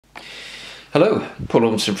Hello, Paul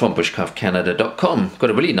Ormston from bushcraftcanada.com. Got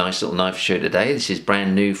a really nice little knife to show today. This is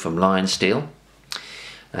brand new from Lionsteel,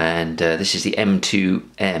 and this is the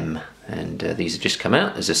M2M, and these have just come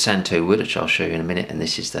out. There's a Santo wood, which I'll show you in a minute, and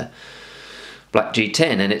this is the Black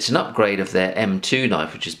G10, and it's an upgrade of their M2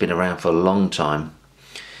 knife, which has been around for a long time.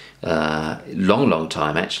 Long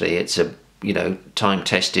time actually. It's a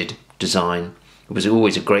time-tested design. It was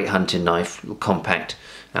always a great hunting knife, compact,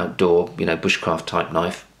 outdoor, bushcraft type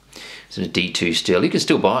knife. It's a D2 steel. You can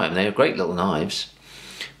still buy them. They're great little knives.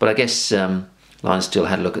 But I guess Lionsteel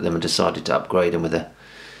had a look at them and decided to upgrade them with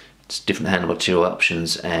different handle material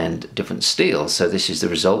options and different steel. So this is the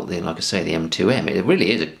result. Like I say, the M2M. It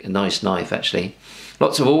really is a nice knife actually.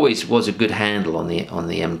 Always was a good handle on the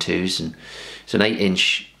M2s, and it's an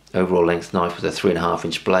 8-inch overall length knife with a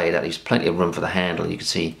 3.5-inch blade. That leaves plenty of room for the handle. You can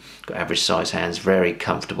see got average size hands. Very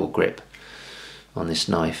comfortable grip on this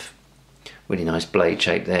knife. Really nice blade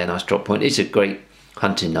shape there, nice drop point. These are great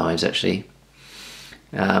hunting knives actually,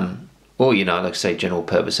 or like I say, general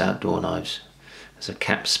purpose outdoor knives. There's a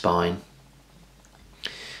cap spine,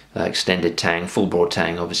 extended tang, full broad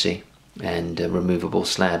tang obviously, and removable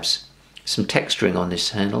slabs. Some texturing on this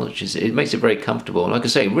handle, it makes it very comfortable. Like I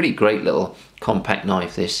say, really great little compact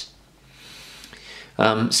knife this.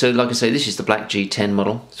 So like I say, this is the Black G10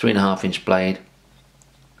 model, 3.5-inch blade.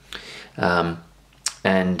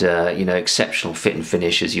 And exceptional fit and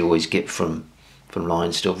finish as you always get from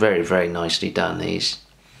Lionsteel. Very, very nicely done these.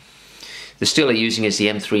 The steel they're using is the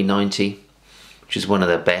M390, which is one of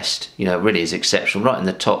the best. It really is exceptional, right in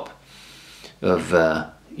the top of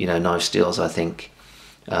knife steels, I think,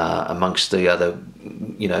 amongst the other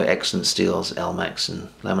excellent steels, Elmax and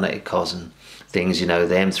laminated cos and things. The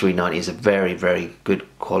M390 is a very, very good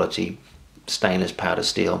quality stainless powder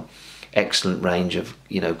steel. Excellent range of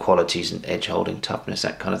qualities and edge holding, toughness,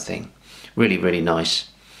 that kind of thing. Really, really nice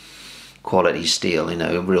quality steel,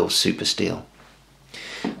 a real super steel.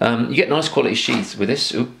 You get nice quality sheath with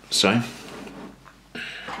this. Oops, sorry.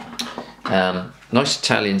 Nice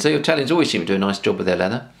Italians. The Italians always seem to do a nice job with their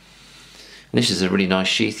leather. And this is a really nice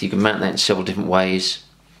sheath. You can mount that in several different ways.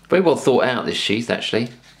 Very well thought out, this sheath actually.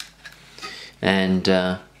 And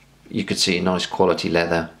you could see a nice quality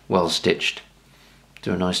leather, well stitched.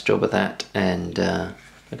 Do a nice job of that, and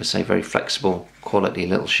like I say, very flexible, quality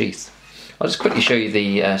little sheath. I'll just quickly show you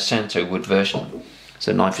the Santo wood version. So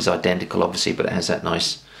the knife is identical, obviously, but it has that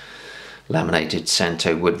nice laminated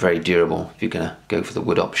Santo wood, very durable if you're going to go for the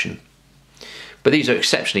wood option. But these are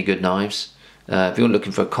exceptionally good knives. If you're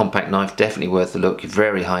looking for a compact knife, definitely worth a look.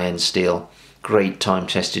 Very high-end steel, great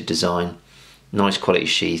time-tested design, nice quality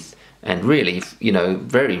sheath, and really,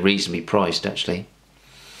 very reasonably priced actually.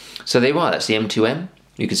 So there you are, that's the M2M.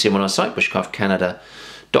 You can see them on our site,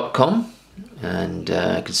 bushcraftcanada.com, and you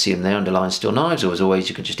can see them there under Lionsteel Knives, or as always,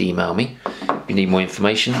 you can just email me if you need more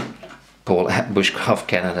information,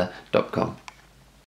 paul@bushcraftcanada.com.